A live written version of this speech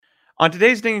On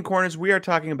today's Dinging Corners, we are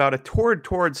talking about a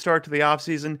torrid start to the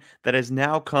offseason that has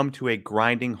now come to a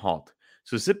grinding halt.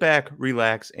 So sit back,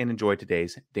 relax, and enjoy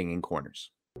today's Dinging Corners.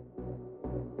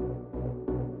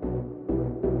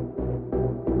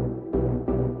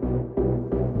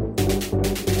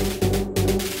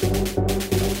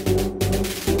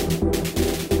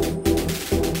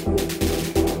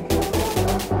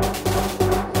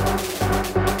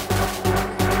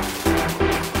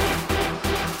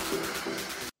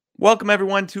 Welcome,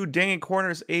 everyone, to Dinging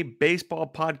Corners, a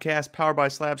baseball podcast powered by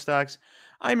Slabstocks.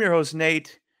 I'm your host,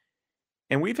 Nate,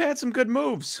 and we've had some good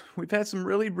moves. We've had some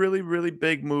really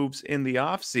big moves in the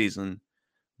offseason.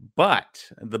 But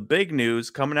the big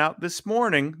news coming out this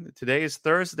morning, today is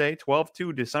Thursday,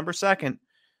 12/2, December 2nd.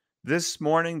 This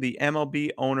morning, the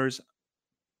MLB owners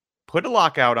put a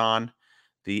lockout on.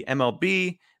 The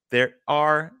MLB, there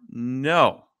are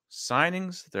no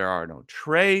signings, there are no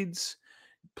trades.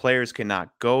 Players cannot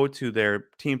go to their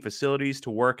team facilities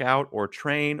to work out or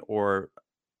train or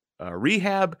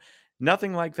rehab.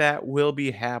 Nothing like that will be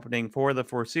happening for the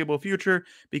foreseeable future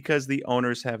because the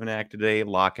owners have enacted a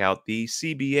lockout. The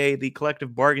CBA, the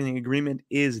collective bargaining agreement,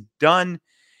 is done,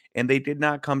 and they did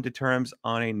not come to terms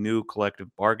on a new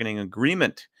collective bargaining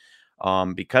agreement.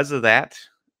 Because of that,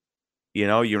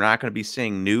 you're not going to be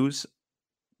seeing news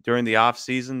during the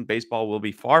offseason. Baseball will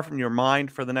be far from your mind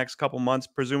for the next couple months,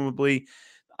 presumably.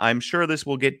 I'm sure this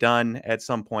will get done at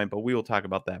some point, but we will talk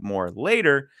about that more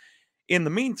later. In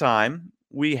the meantime,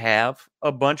 we have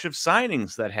a bunch of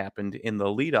signings that happened in the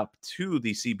lead up to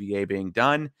the CBA being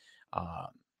done. Uh,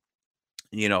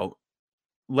 you know,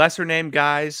 Lesser named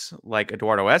guys like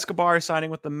Eduardo Escobar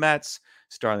signing with the Mets,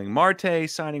 Starling Marte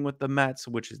signing with the Mets,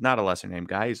 which is not a lesser named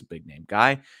guy. He's a big name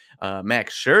guy.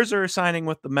 Max Scherzer signing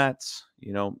with the Mets.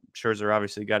 Scherzer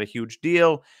obviously got a huge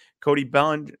deal. Corey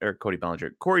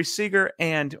Seager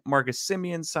and Marcus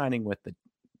Semien signing with the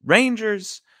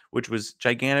Rangers, which was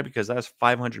gigantic because that was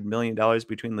 $500 million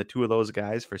between the two of those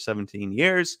guys for 17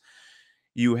 years.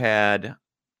 You had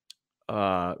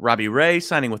Robbie Ray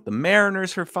signing with the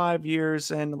Mariners for 5 years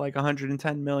and like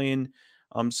 110 million.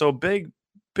 So big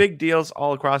deals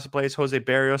all across the place. Jose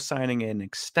Barrios signing an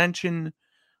extension.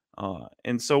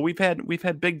 And so we've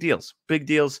had big deals.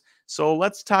 So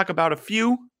let's talk about a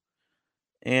few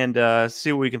and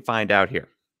see what we can find out here.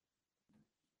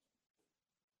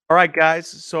 All right, guys.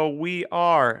 So we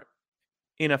are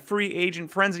in a free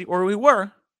agent frenzy, or we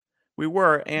were,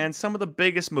 and some of the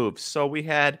biggest moves. So we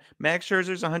had Max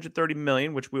Scherzer's 130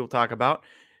 million, which we will talk about.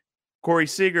 Corey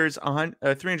Seager's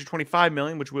 325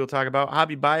 million, which we'll talk about.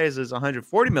 Javi Baez's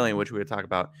 140 million, which we'll talk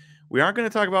about. We aren't going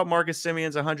to talk about Marcus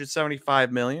Semien's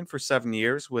 175 million for 7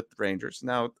 years with the Rangers.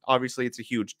 Now, obviously, it's a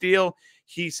huge deal.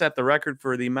 He set the record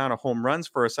for the amount of home runs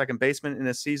for a second baseman in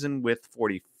a season with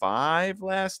 45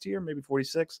 last year, maybe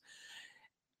 46.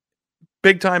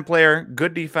 Big time player,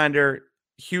 good defender,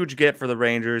 huge get for the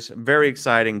Rangers. Very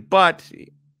exciting, but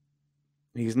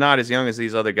he's not as young as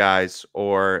these other guys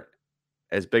or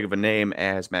as big of a name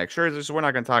as Max Scherzer, so we're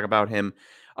not going to talk about him.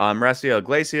 Rafael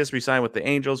Iglesias resigned with the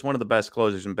Angels, one of the best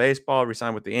closers in baseball,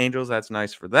 resigned with the Angels. That's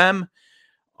nice for them.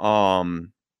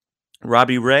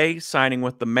 Robbie Ray signing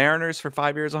with the Mariners for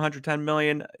 5 years, 110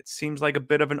 million. It seems like a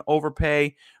bit of an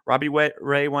overpay. Robbie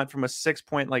Ray went from a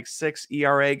 6.6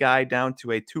 ERA guy down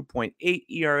to a 2.8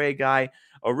 ERA guy.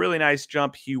 A really nice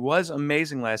jump. He was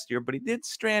amazing last year, but he did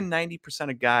strand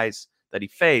 90% of guys that he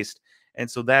faced. And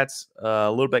so that's a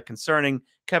little bit concerning.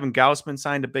 Kevin Gausman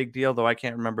signed a big deal, though I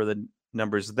can't remember the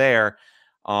numbers there.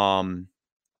 And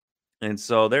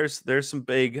so there's some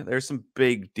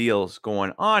big deals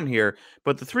going on here.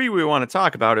 But the three we want to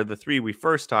talk about are the three we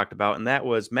first talked about, and that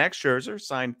was Max Scherzer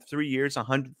signed 3 years,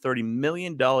 $130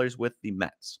 million with the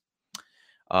Mets.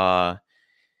 A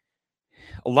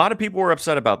lot of people were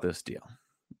upset about this deal.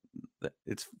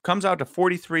 It comes out to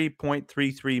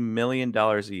 $43.33 million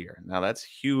a year. Now, that's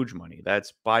huge money.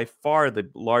 That's by far the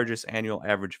largest annual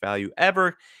average value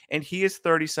ever, and he is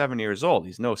 37 years old.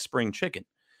 He's no spring chicken.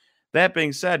 That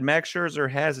being said, Max Scherzer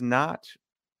has not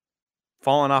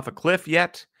fallen off a cliff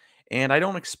yet, and I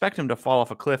don't expect him to fall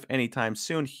off a cliff anytime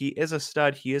soon. He is a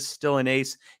stud. He is still an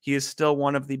ace. He is still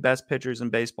one of the best pitchers in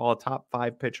baseball, a top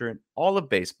 5 pitcher in all of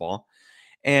baseball.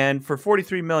 And for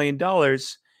 $43 million,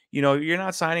 you're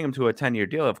not signing him to a 10-year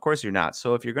deal. Of course you're not.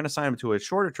 So if you're going to sign him to a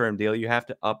shorter-term deal, you have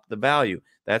to up the value.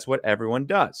 That's what everyone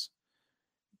does.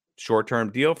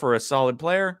 Short-term deal for a solid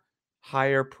player,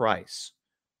 higher price.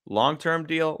 Long-term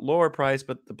deal, lower price,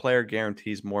 but the player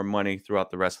guarantees more money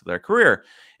throughout the rest of their career.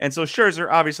 And so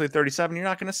Scherzer, obviously 37, you're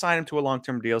not going to sign him to a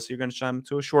long-term deal, so you're going to sign him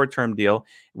to a short-term deal,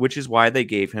 which is why they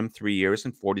gave him 3 years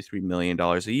and $43 million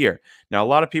a year. Now, a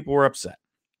lot of people were upset,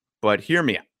 but hear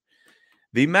me out.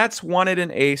 The Mets wanted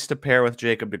an ace to pair with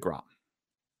Jacob deGrom.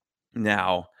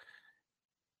 Now,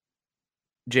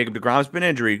 Jacob deGrom's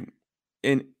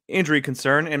been injury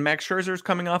concern, and Max Scherzer is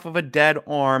coming off of a dead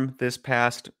arm this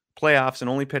past playoffs and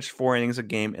only pitched 4 innings a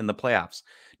game in the playoffs.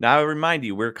 Now, I remind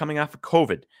you, we're coming off of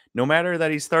COVID. No matter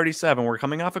that he's 37, we're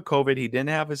coming off of COVID. He didn't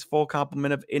have his full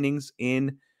complement of innings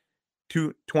in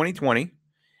 2020.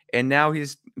 And now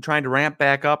he's trying to ramp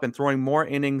back up and throwing more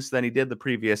innings than he did the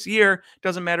previous year.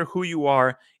 Doesn't matter who you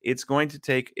are, it's going to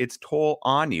take its toll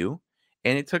on you.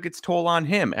 And it took its toll on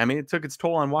him. I mean, it took its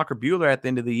toll on Walker Buehler at the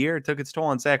end of the year. It took its toll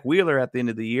on Zach Wheeler at the end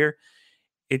of the year.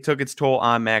 It took its toll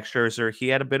on Max Scherzer. He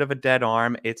had a bit of a dead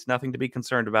arm. It's nothing to be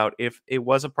concerned about. If it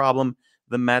was a problem,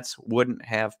 the Mets wouldn't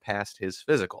have passed his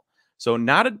physical. So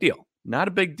not a deal. Not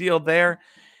a big deal there.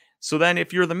 So then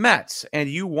if you're the Mets and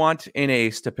you want an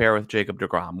ace to pair with Jacob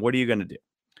deGrom, what are you going to do?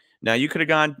 Now, you could have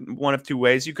gone one of two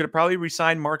ways. You could have probably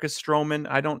re-signed Marcus Stroman.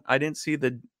 I didn't see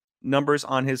the numbers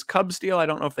on his Cubs deal. I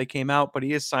don't know if they came out, but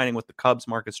he is signing with the Cubs.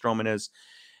 Marcus Stroman is.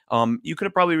 You could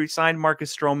have probably re-signed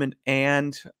Marcus Stroman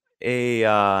and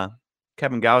a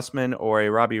Kevin Gausman or a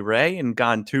Robbie Ray and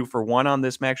gone 2-for-1 on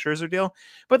this Max Scherzer deal.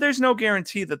 But there's no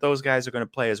guarantee that those guys are going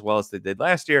to play as well as they did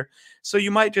last year. So you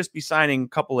might just be signing a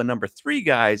couple of number 3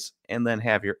 guys and then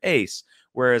have your ace.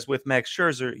 Whereas with Max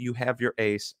Scherzer, you have your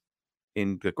ace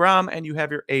in deGrom and you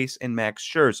have your ace in Max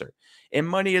Scherzer. And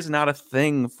money is not a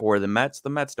thing for the Mets. The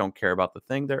Mets don't care about the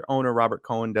thing. Their owner, Robert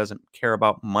Cohen, doesn't care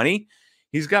about money.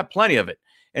 He's got plenty of it.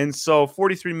 And so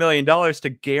 $43 million to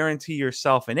guarantee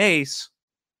yourself an ace,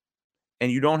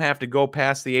 and you don't have to go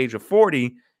past the age of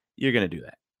 40, you're going to do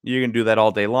that. You're going to do that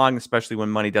all day long, especially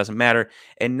when money doesn't matter.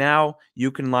 And now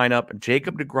you can line up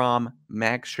Jacob deGrom,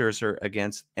 Max Scherzer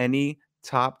against any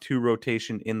top 2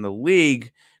 rotation in the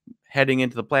league heading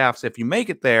into the playoffs if you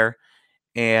make it there,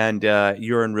 and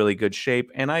you're in really good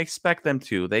shape. And I expect them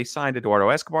to. They signed Eduardo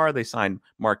Escobar. They signed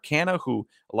Mark Canha, who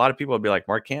a lot of people would be like,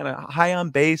 Mark Canha, high on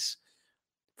base,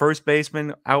 first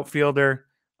baseman, outfielder,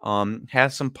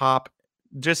 has some pop.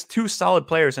 Just 2 solid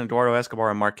players in Eduardo Escobar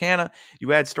and Mark Canha.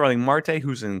 You add Starling Marte,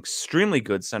 who's an extremely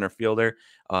good center fielder,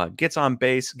 gets on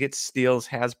base, gets steals,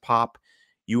 has pop.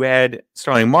 You add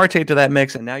Starling Marte to that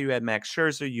mix, and now you add Max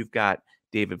Scherzer. You've got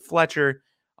David Fletcher.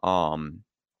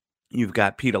 You've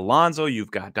got Pete Alonso.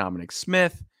 You've got Dominic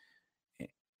Smith.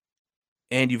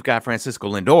 And you've got Francisco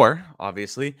Lindor,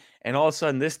 obviously. And all of a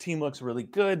sudden, this team looks really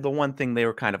good. The one thing they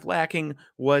were kind of lacking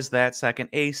was that second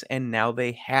ace, and now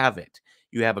they have it.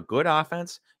 You have a good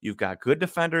offense. You've got good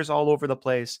defenders all over the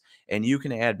place, and you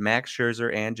can add Max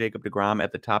Scherzer and Jacob deGrom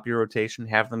at the top of your rotation,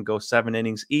 have them go 7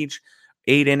 innings each,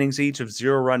 8 innings each of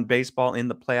 0-run baseball in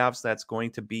the playoffs. That's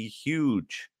going to be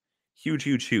huge. Huge,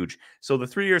 huge, huge. So the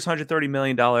 3 years, $130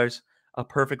 million, a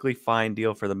perfectly fine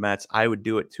deal for the Mets. I would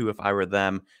do it too if I were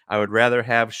them. I would rather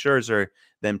have Scherzer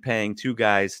than paying 2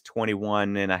 guys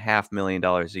 $21.5 million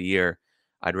a year.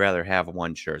 I'd rather have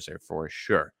one Scherzer for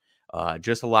sure.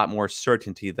 Just a lot more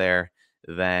certainty there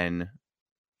than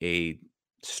a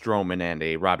Stroman and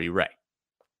a Robbie Ray.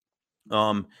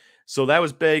 So that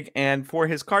was big. And for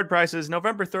his card prices,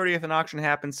 November 30th, an auction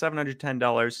happened,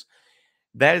 $710.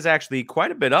 That is actually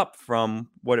quite a bit up from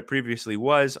what it previously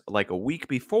was like a week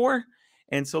before.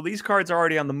 And so these cards are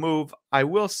already on the move. I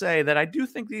will say that I do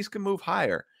think these can move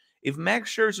higher. If Max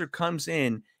Scherzer comes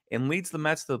in and leads the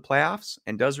Mets to the playoffs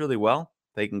and does really well,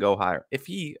 they can go higher. If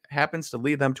he happens to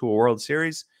lead them to a World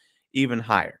Series, even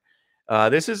higher.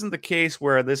 This isn't the case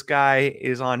where this guy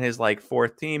is on his like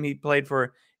 4th team.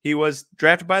 He was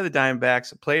drafted by the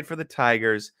Diamondbacks, played for the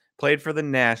Tigers, played for the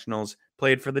Nationals,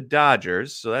 played for the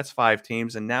Dodgers. So that's 5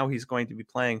 teams. And now he's going to be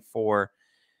playing for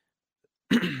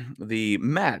the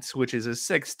Mets, which is a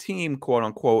 6th team, quote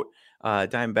unquote.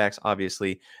 Diamondbacks,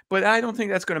 obviously. But I don't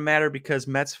think that's going to matter because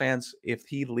Mets fans, if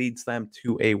he leads them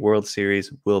to a World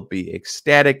Series, will be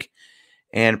ecstatic.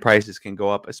 And prices can go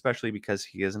up, especially because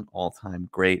he is an all-time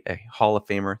great, a Hall of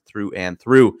Famer through and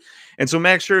through. And so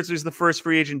Max Scherzer is the first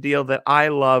free agent deal that I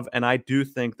love, and I do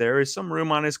think there is some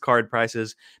room on his card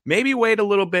prices. Maybe wait a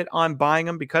little bit on buying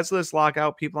them because of this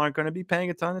lockout. People aren't going to be paying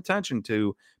a ton of attention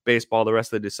to baseball the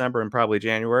rest of December and probably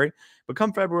January. But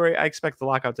come February, I expect the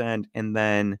lockout to end, and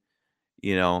then,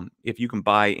 you know, if you can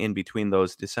buy in between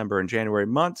those December and January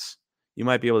months, you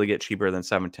might be able to get cheaper than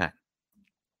 $710.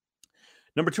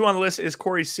 Number 2 on the list is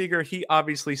Corey Seager. He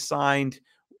obviously signed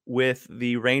with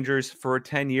the Rangers for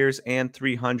 10 years and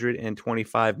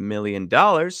 $325 million.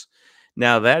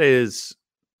 Now, that is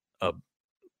a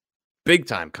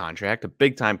big-time contract,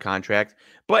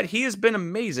 but he has been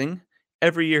amazing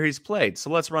every year he's played. So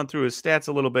let's run through his stats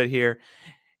a little bit here.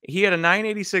 He had a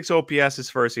 986 OPS his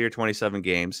first year, 27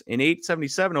 games, an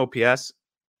 877 OPS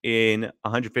in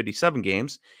 157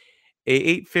 games, a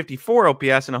 854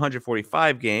 OPS in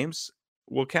 145 games.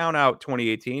 We'll count out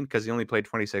 2018 because he only played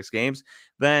 26 games.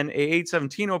 Then a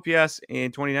 817 OPS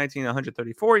in 2019,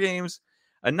 134 games,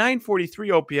 a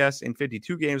 943 OPS in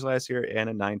 52 games last year, and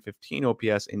a 915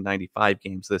 OPS in 95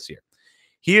 games this year.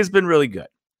 He has been really good.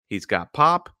 He's got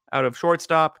pop out of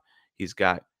shortstop. He's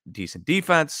got decent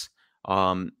defense.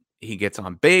 He gets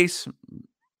on base.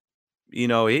 You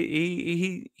know,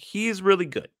 he is really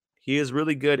good. He is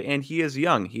really good, and he is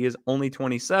young. He is only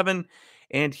 27,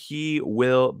 and he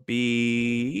will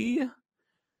be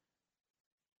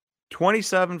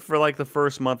 27 for like the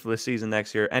first month of the season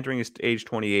next year, entering his age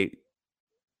 28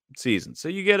 season. So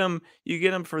you get him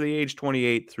for the age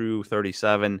 28 through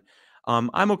 37.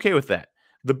 I'm okay with that.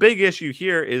 The big issue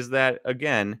here is that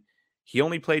again, he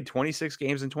only played 26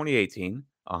 games in 2018,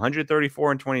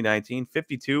 134 in 2019,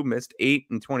 52, missed 8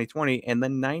 in 2020, and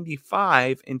then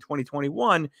 95 in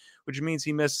 2021, which means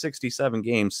he missed 67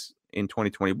 games in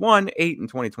 2021, 8 in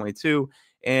 2022,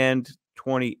 and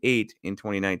 28 in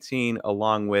 2019,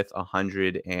 along with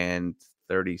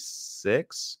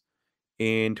 136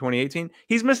 in 2018.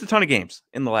 He's missed a ton of games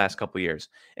in the last couple of years.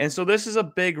 And so this is a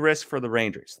big risk for the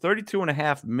Rangers.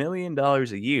 $32.5 million a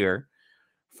year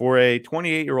for a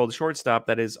 28-year-old shortstop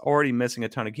that is already missing a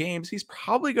ton of games. He's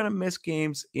probably going to miss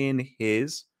games in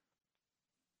his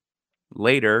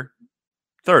later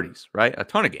 30s, right? A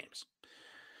ton of games.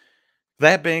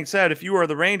 That being said, if you are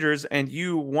the Rangers and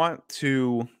you want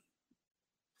to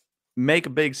make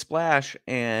a big splash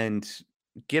and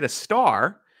get a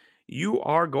star, you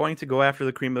are going to go after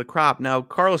the cream of the crop. Now,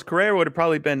 Carlos Correa would have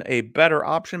probably been a better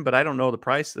option, but I don't know the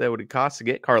price that would cost to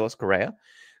get Carlos Correa.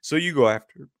 So you go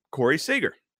after Corey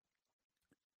Seager.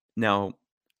 Now,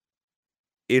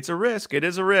 it's a risk. It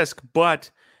is a risk,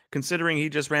 but considering he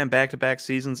just ran back-to-back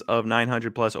seasons of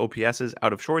 900-plus OPSs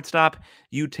out of shortstop,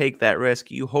 you take that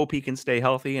risk. You hope he can stay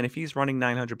healthy, and if he's running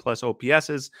 900-plus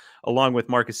OPSs, along with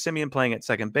Marcus Semien playing at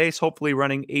second base, hopefully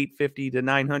running 850 to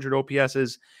 900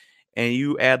 OPSs, and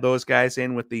you add those guys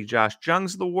in with the Josh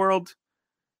Jungs of the world,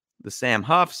 the Sam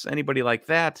Huffs, anybody like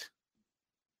that,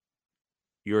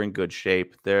 you're in good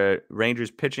shape. The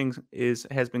Rangers pitching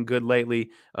has been good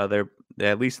lately. They're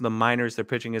at least in the minors, their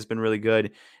pitching has been really good.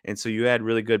 And so you add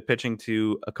really good pitching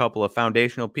to a couple of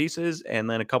foundational pieces and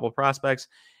then a couple of prospects,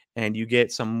 and you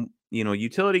get some,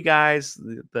 utility guys.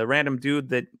 The random dude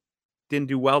that didn't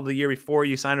do well the year before,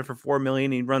 you signed him for $4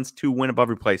 million. He runs 2 win above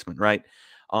replacement, right?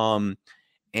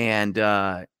 And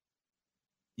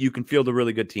you can field a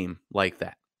really good team like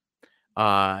that.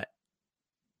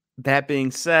 That being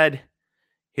said,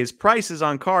 his prices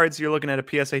on cards, you're looking at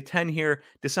a PSA 10 here,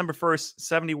 December 1st,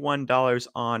 $71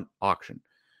 on auction.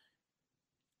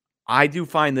 I do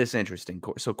find this interesting.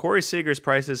 So Corey Seager's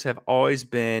prices have always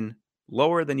been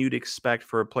lower than you'd expect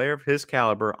for a player of his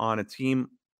caliber on a team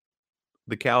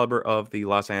the caliber of the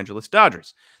Los Angeles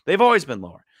Dodgers. They've always been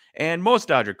lower. And most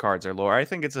Dodger cards are lower. I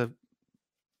think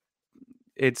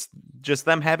it's just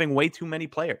them having way too many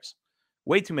players.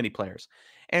 Way too many players.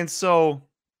 And so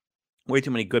way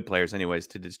too many good players anyways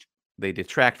they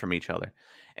detract from each other.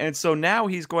 And so now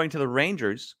he's going to the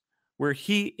Rangers where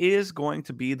he is going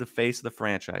to be the face of the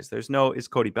franchise. Is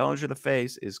Cody Bellinger the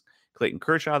face? Is Clayton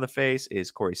Kershaw the face?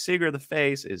 Is Corey Seager the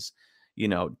face? Is,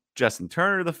 Justin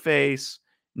Turner the face?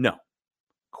 No.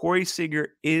 Corey Seager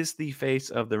is the face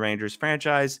of the Rangers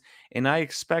franchise, and I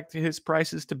expect his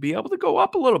prices to be able to go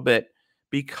up a little bit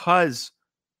because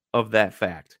of that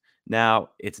fact. Now,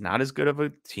 it's not as good of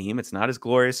a team. It's not as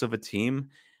glorious of a team.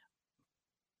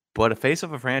 But a face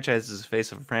of a franchise is a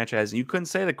face of a franchise. And you couldn't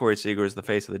say that Corey Seager is the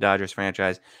face of the Dodgers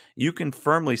franchise. You can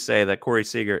firmly say that Corey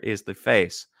Seager is the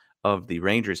face of the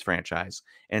Rangers franchise.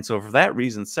 And so for that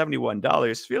reason,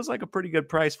 $71 feels like a pretty good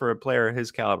price for a player of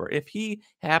his caliber. If he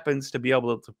happens to be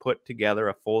able to put together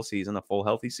a full season, a full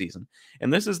healthy season.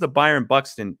 And this is the Byron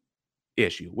Buxton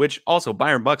issue, which also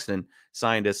Byron Buxton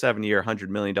signed a 7-year, $100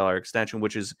 million extension,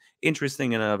 which is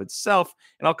interesting in and of itself.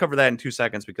 And I'll cover that in 2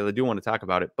 seconds because I do want to talk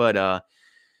about it. But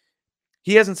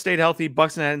he hasn't stayed healthy.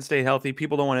 Buxton hasn't stayed healthy.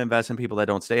 People don't want to invest in people that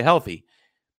don't stay healthy.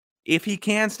 If he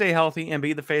can stay healthy and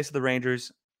be the face of the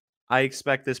Rangers, I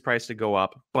expect this price to go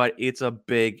up, but it's a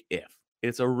big if.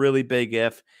 It's a really big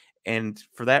if. And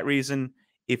for that reason,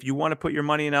 if you want to put your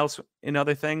money in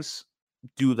other things,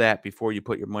 do that before you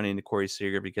put your money into Corey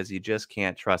Seager because you just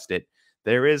can't trust it.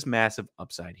 There is massive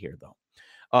upside here, though.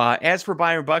 As for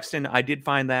Byron Buxton, I did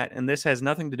find that, and this has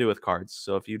nothing to do with cards.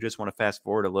 So if you just want to fast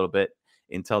forward a little bit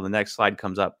until the next slide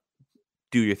comes up,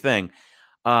 do your thing.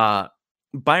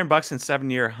 Byron Buxton's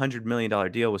 7-year, $100 million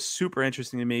deal was super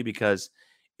interesting to me because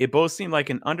it both seemed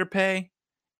like an underpay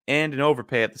and an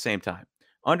overpay at the same time.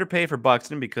 Underpay for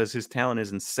Buxton because his talent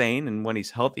is insane, and when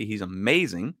he's healthy, he's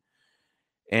amazing.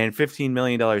 And $15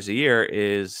 million a year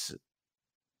is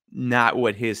not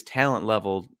what his talent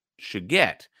level should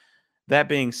get. That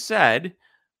being said,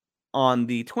 on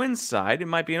the Twins side, it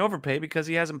might be an overpay because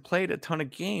he hasn't played a ton of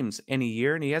games in a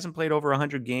year, and he hasn't played over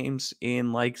 100 games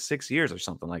in like 6 years or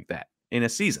something like that in a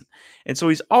season. And so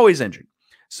he's always injured.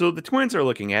 So the Twins are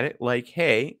looking at it like,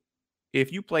 hey,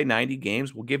 if you play 90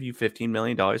 games, we'll give you $15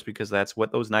 million because that's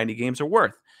what those 90 games are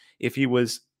worth. If he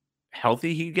was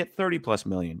healthy, he'd get 30 plus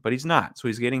million, but he's not. So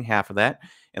he's getting half of that,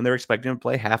 and they're expecting him to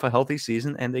play half a healthy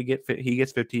season, and he gets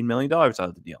 $15 million out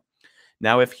of the deal.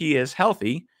 Now, if he is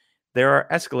healthy, there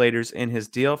are escalators in his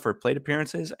deal for plate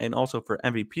appearances and also for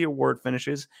MVP award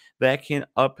finishes that can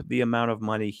up the amount of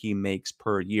money he makes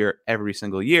per year every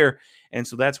single year. And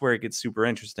so that's where it gets super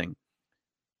interesting.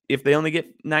 If they only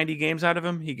get 90 games out of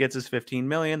him, he gets his 15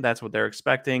 million. That's what they're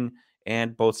expecting.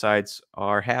 And both sides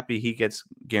are happy. He gets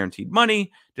guaranteed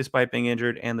money despite being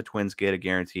injured, and the Twins get a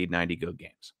guaranteed 90 good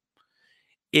games.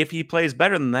 If he plays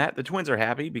better than that, the Twins are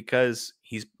happy because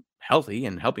he's healthy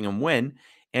and helping him win,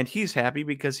 and he's happy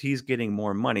because he's getting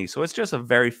more money. So it's just a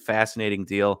very fascinating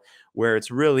deal where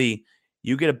it's really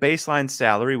you get a baseline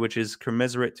salary, which is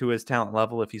commiserate to his talent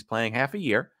level if he's playing half a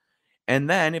year. And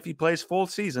then if he plays full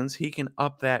seasons, he can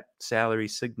up that salary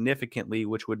significantly,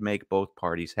 which would make both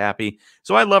parties happy.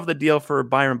 So I love the deal for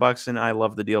Byron Buxton. I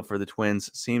love the deal for the Twins.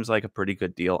 Seems like a pretty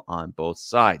good deal on both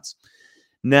sides.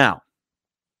 Now,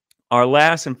 our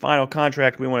last and final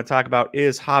contract we want to talk about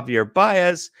is Javier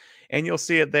Baez, and you'll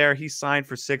see it there. He signed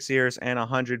for 6 years and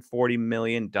 $140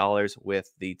 million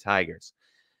with the Tigers.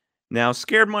 Now,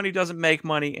 scared money doesn't make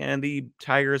money, and the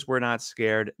Tigers were not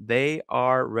scared. They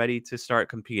are ready to start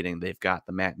competing. They've got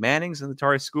the Matt Mannings and the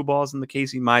Taurus Scoobals and the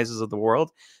Casey Mizes of the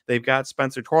world. They've got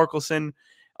Spencer Torkelson,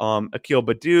 Akil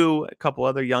Baddoo, a couple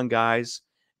other young guys.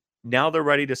 Now they're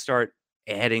ready to start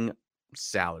adding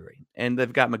salary. And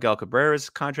they've got Miguel Cabrera's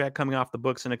contract coming off the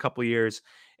books in a couple of years.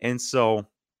 And so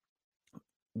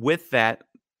with that,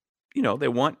 they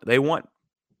want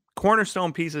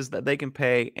cornerstone pieces that they can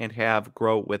pay and have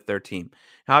grow with their team.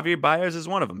 Javier Baez is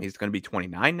one of them. He's going to be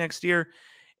 29 next year,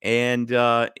 and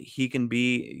he can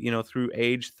be, through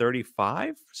age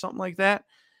 35, something like that.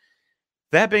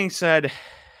 That being said,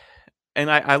 and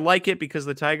I like it because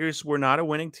the Tigers were not a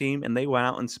winning team, and they went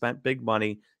out and spent big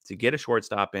money to get a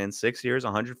shortstop in 6 years,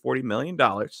 $140 million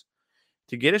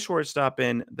to get a shortstop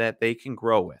in that they can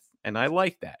grow with. And I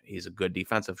like that. He's a good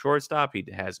defensive shortstop. He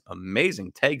has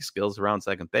amazing tag skills around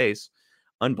second base.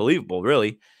 Unbelievable,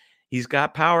 really. He's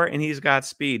got power and he's got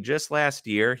speed. Just last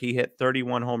year, he hit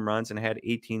 31 home runs and had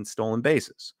 18 stolen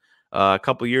bases. A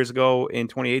couple years ago in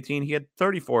 2018, he had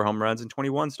 34 home runs and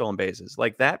 21 stolen bases.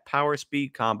 Like that power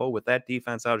speed combo with that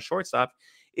defense out of shortstop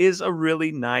is a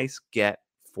really nice get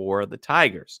for the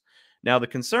Tigers. Now, the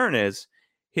concern is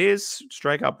his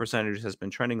strikeout percentage has been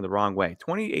trending the wrong way.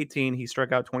 2018, he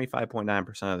struck out 25.9%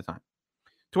 of the time.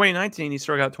 2019, he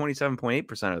struck out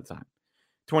 27.8% of the time.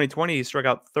 2020, he struck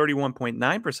out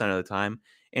 31.9% of the time.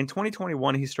 In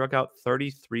 2021, he struck out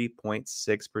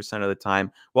 33.6% of the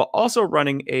time, while also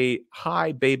running a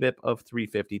high BABIP of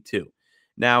 352.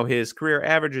 Now, his career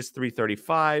average is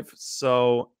 335,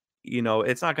 so,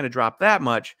 it's not going to drop that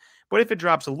much. But if it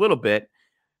drops a little bit,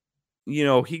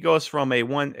 he goes from a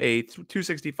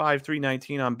 265,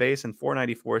 319 on base and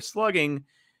 494 slugging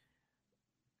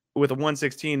with a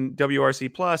 116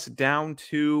 WRC plus down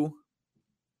to,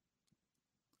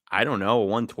 I don't know,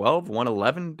 112,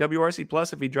 111 WRC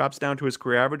plus if he drops down to his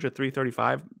career average of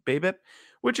 335 BABIP,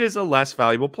 which is a less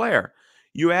valuable player.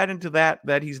 You add into that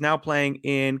he's now playing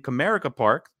in Comerica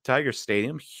Park, Tiger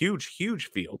Stadium, huge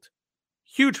field,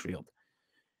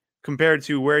 compared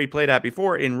to where he played at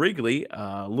before in Wrigley,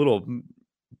 a little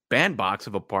bandbox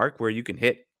of a park where you can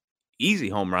hit easy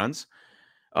home runs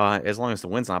as long as the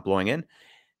wind's not blowing in.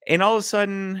 And all of a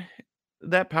sudden,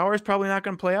 that power is probably not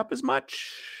going to play up as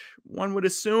much, one would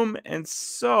assume. And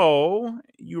so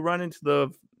you run into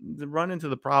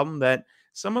the problem that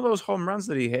some of those home runs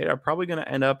that he hit are probably going to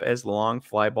end up as long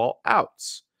fly ball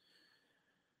outs,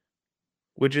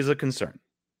 which is a concern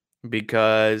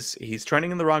because he's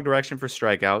trending in the wrong direction for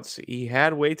strikeouts. He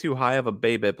had way too high of a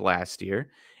BABIP last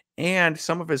year, and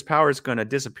some of his power is going to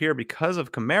disappear because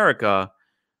of Comerica.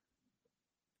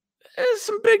 There's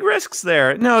some big risks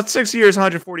there. No, 6 years,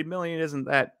 140 million isn't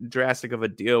that drastic of a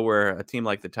deal where a team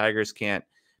like the Tigers can't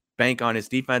bank on his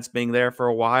defense being there for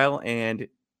a while and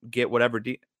get whatever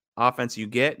offense you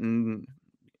get and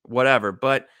whatever.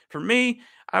 But for me,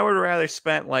 I would rather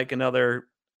spent like another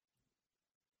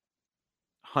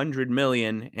 100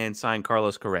 million and sign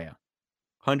Carlos Correa.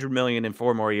 100 million in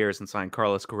 4 more years and sign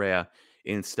Carlos Correa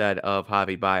instead of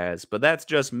Javi Baez. But that's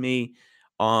just me.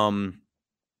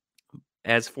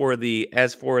 As for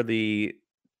the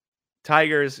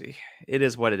Tigers, it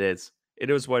is what it is. It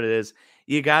is what it is.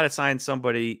 You got to sign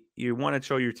somebody. You want to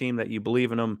show your team that you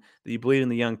believe in them, that you believe in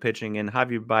the young pitching. And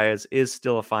Javier Baez is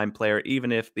still a fine player,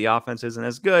 even if the offense isn't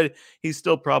as good. He's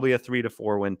still probably a 3 to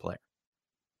 4 win player.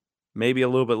 Maybe a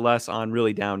little bit less on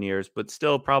really down years, but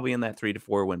still probably in that 3 to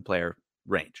 4 win player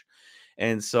range.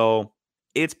 And so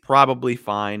it's probably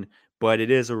fine, but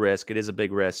it is a risk. It is a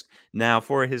big risk. Now,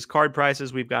 for his card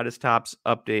prices, we've got his Topps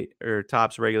update or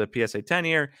Topps regular PSA 10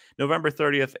 here. November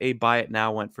 30th, a buy it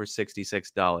now went for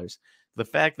 $66. The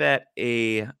fact that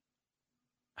a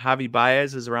Javi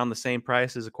Baez is around the same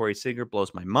price as a Corey Seager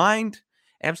blows my mind.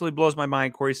 Absolutely blows my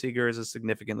mind. Corey Seager is a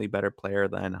significantly better player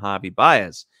than Javi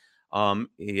Baez.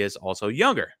 He is also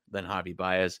younger than Javi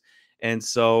Baez. And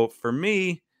so for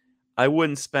me, I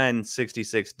wouldn't spend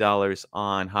 $66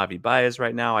 on Javi Baez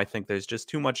right now. I think there's just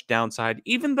too much downside.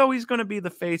 Even though he's going to be the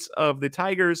face of the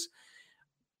Tigers,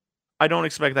 I don't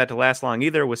expect that to last long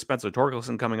either. With Spencer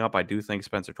Torkelson coming up, I do think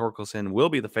Spencer Torkelson will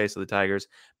be the face of the Tigers.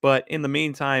 But in the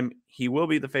meantime, he will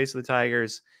be the face of the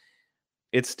Tigers.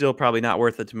 It's still probably not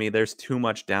worth it to me. There's too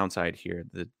much downside here.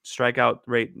 The strikeout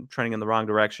rate trending in the wrong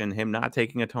direction, him not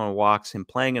taking a ton of walks, him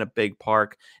playing in a big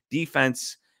park,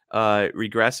 defense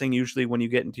regressing usually when you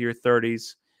get into your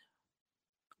 30s.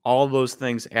 All of those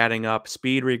things adding up,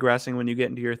 speed regressing when you get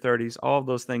into your 30s, all of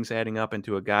those things adding up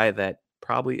into a guy that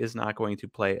probably is not going to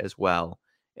play as well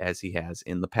as he has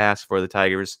in the past for the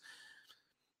Tigers.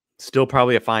 Still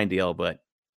probably a fine deal, but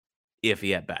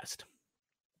iffy at best.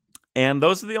 And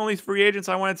those are the only free agents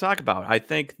I want to talk about. I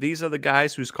think these are the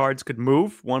guys whose cards could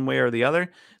move one way or the other.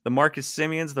 The Marcus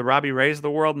Simeons, the Robbie Rays of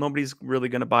the world, nobody's really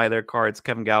going to buy their cards.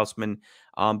 Kevin Gausman,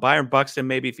 Byron Buxton,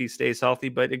 maybe if he stays healthy.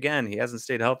 But again, he hasn't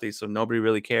stayed healthy, so nobody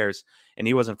really cares. And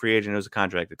he wasn't free agent. It was a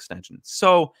contract extension.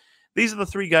 So these are the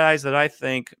three guys that I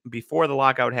think before the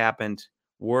lockout happened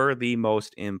were the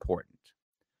most important.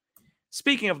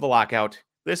 Speaking of the lockout,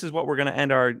 this is what we're going to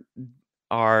end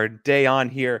our day on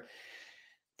here.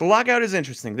 The lockout is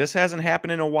interesting. This hasn't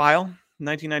happened in a while.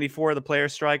 1994, the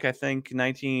players' strike. I think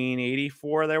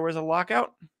 1984, there was a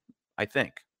lockout. I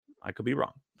think. I could be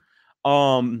wrong.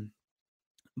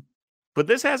 But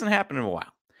this hasn't happened in a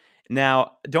while.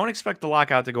 Now, don't expect the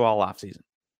lockout to go all off season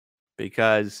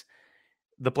because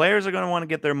the players are going to want to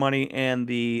get their money and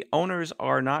the owners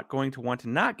are not going to want to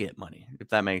not get money, if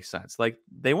that makes sense. Like,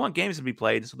 they want games to be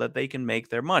played so that they can make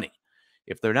their money.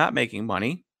 If they're not making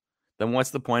money, then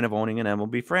what's the point of owning an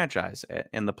MLB franchise?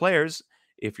 And the players,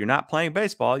 if you're not playing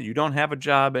baseball, you don't have a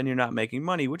job and you're not making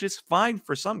money, which is fine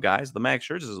for some guys. The Max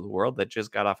Scherzers of the world that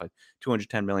just got off a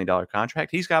 $210 million contract,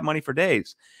 he's got money for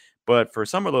days. But for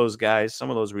some of those guys,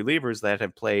 some of those relievers that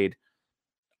have played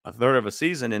a third of a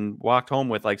season and walked home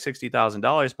with like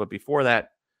 $60,000, but before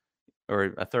that,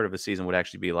 or a third of a season would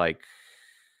actually be like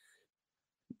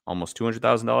almost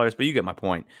 $200,000. But you get my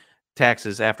point.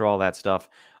 Taxes after all that stuff.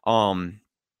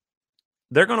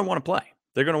 They're going to want to play.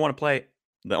 They're going to want to play.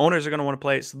 The owners are going to want to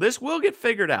play. So this will get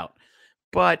figured out.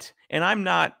 But, and I'm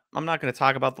not going to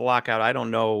talk about the lockout. I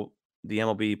don't know the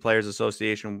MLB Players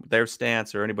Association, their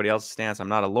stance or anybody else's stance. I'm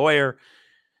not a lawyer.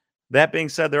 That being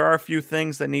said, there are a few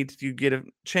things that need to get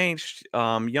changed.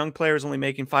 Young players only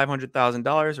making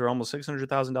 $500,000 or almost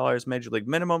 $600,000 major league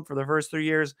minimum for the first 3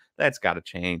 years. That's got to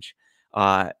change.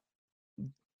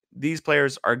 These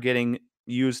players are getting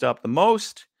used up the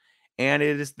most, and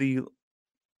it is the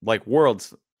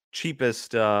world's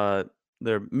cheapest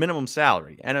their minimum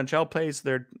salary. NHL pays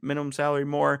their minimum salary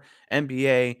more.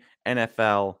 NBA,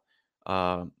 NFL,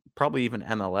 probably even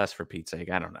MLS for Pete's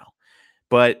sake. I don't know,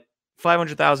 but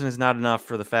 500,000 is not enough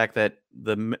for the fact that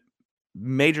the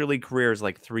major league career is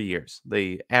like 3 years.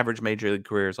 The average major league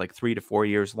career is like 3 to 4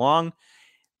 years long.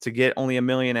 To get only $1.5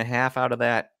 million out of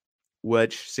that,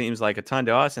 which seems like a ton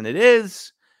to us, and it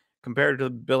is compared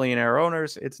to billionaire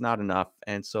owners, it's not enough.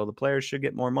 And so the players should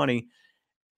get more money.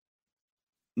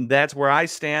 That's where I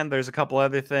stand. There's a couple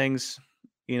other things,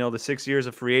 the 6 years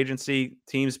of free agency,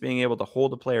 teams being able to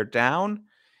hold a player down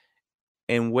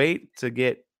and wait to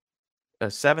get a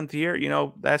 7th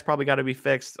year, that's probably got to be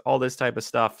fixed, all this type of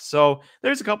stuff. So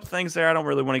there's a couple things there. I don't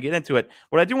really want to get into it.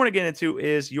 What I do want to get into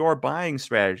is your buying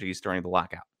strategies during the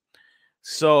lockout.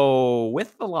 So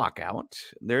with the lockout,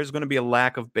 there's going to be a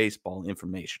lack of baseball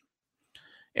information.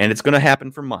 And it's going to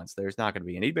happen for months. There's not going to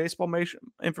be any baseball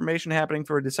information happening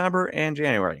for December and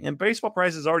January. And baseball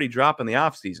prices already drop in the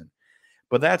offseason.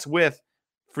 But that's with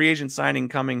free agent signing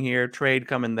coming here, trade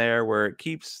coming there, where it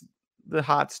keeps the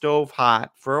hot stove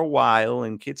hot for a while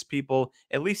and gets people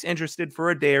at least interested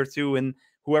for a day or two in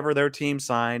whoever their team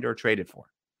signed or traded for.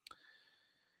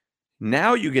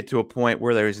 Now you get to a point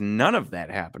where there's none of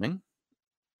that happening,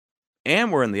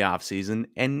 and we're in the off season,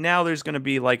 and now there's going to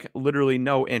be like literally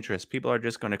no interest. People are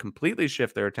just going to completely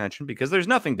shift their attention because there's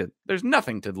nothing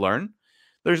to learn.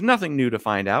 There's nothing new to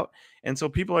find out. And so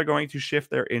people are going to shift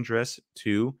their interest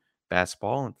to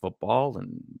basketball and football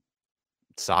and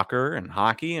soccer and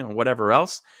hockey and whatever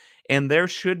else. And there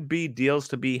should be deals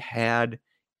to be had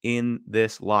in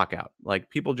this lockout. Like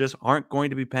people just aren't going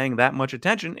to be paying that much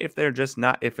attention if it's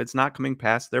not coming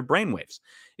past their brainwaves.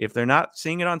 If they're not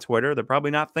seeing it on Twitter, they're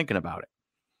probably not thinking about it.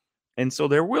 And so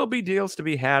there will be deals to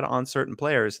be had on certain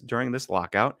players during this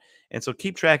lockout. And so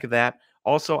keep track of that.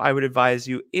 Also, I would advise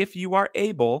you, if you are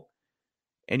able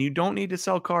and you don't need to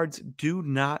sell cards, do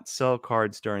not sell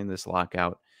cards during this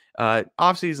lockout.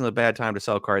 Offseason is a bad time to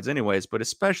sell cards anyways, but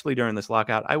especially during this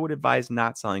lockout, I would advise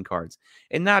not selling cards.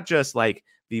 And not just like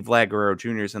the Vlad Guerrero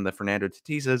Jr.'s and the Fernando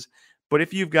Tatis's, but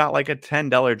if you've got like a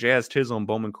 $10 Jazz Chisholm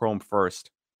Bowman Chrome first,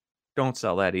 don't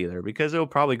sell that either because it'll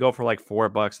probably go for like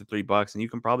 $4 to $3, and you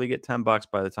can probably get $10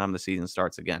 by the time the season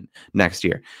starts again next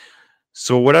year.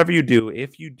 So whatever you do,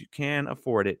 if you can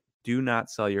afford it, do not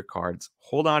sell your cards.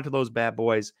 Hold on to those bad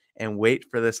boys and wait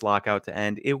for this lockout to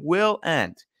end. It will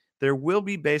end. There will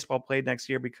be baseball played next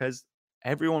year because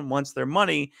everyone wants their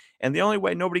money, and the only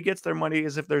way nobody gets their money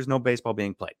is if there's no baseball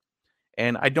being played.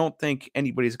 And I don't think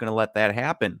anybody's going to let that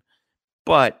happen.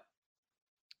 But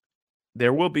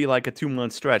there will be like a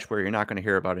 2-month stretch where you're not going to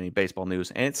hear about any baseball news,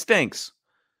 and it stinks.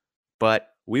 But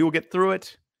we will get through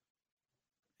it,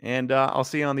 and I'll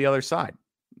see you on the other side.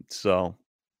 So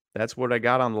that's what I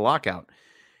got on the lockout.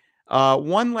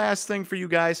 One last thing for you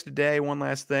guys today. One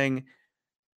last thing.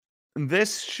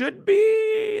 This should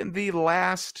be the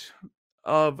last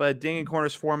of a Ding and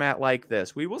Corners format like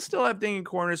this. We will still have Ding and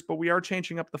Corners, but we are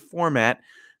changing up the format.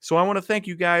 So I want to thank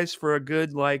you guys for a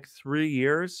good 3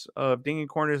 years of Ding and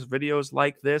Corners videos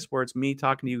like this, where it's me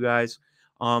talking to you guys.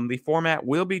 The format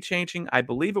will be changing. I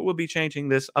believe it will be changing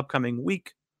this upcoming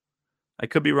week. I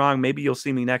could be wrong. Maybe you'll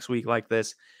see me next week like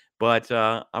this. But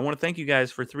I want to thank you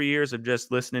guys for 3 years of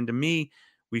just listening to me.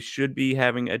 We should be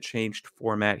having a changed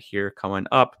format here coming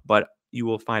up, but you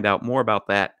will find out more about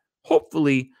that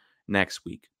hopefully next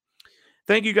week.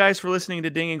 Thank you guys for listening to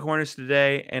Ding and Corners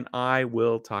today, and I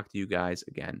will talk to you guys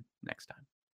again next time.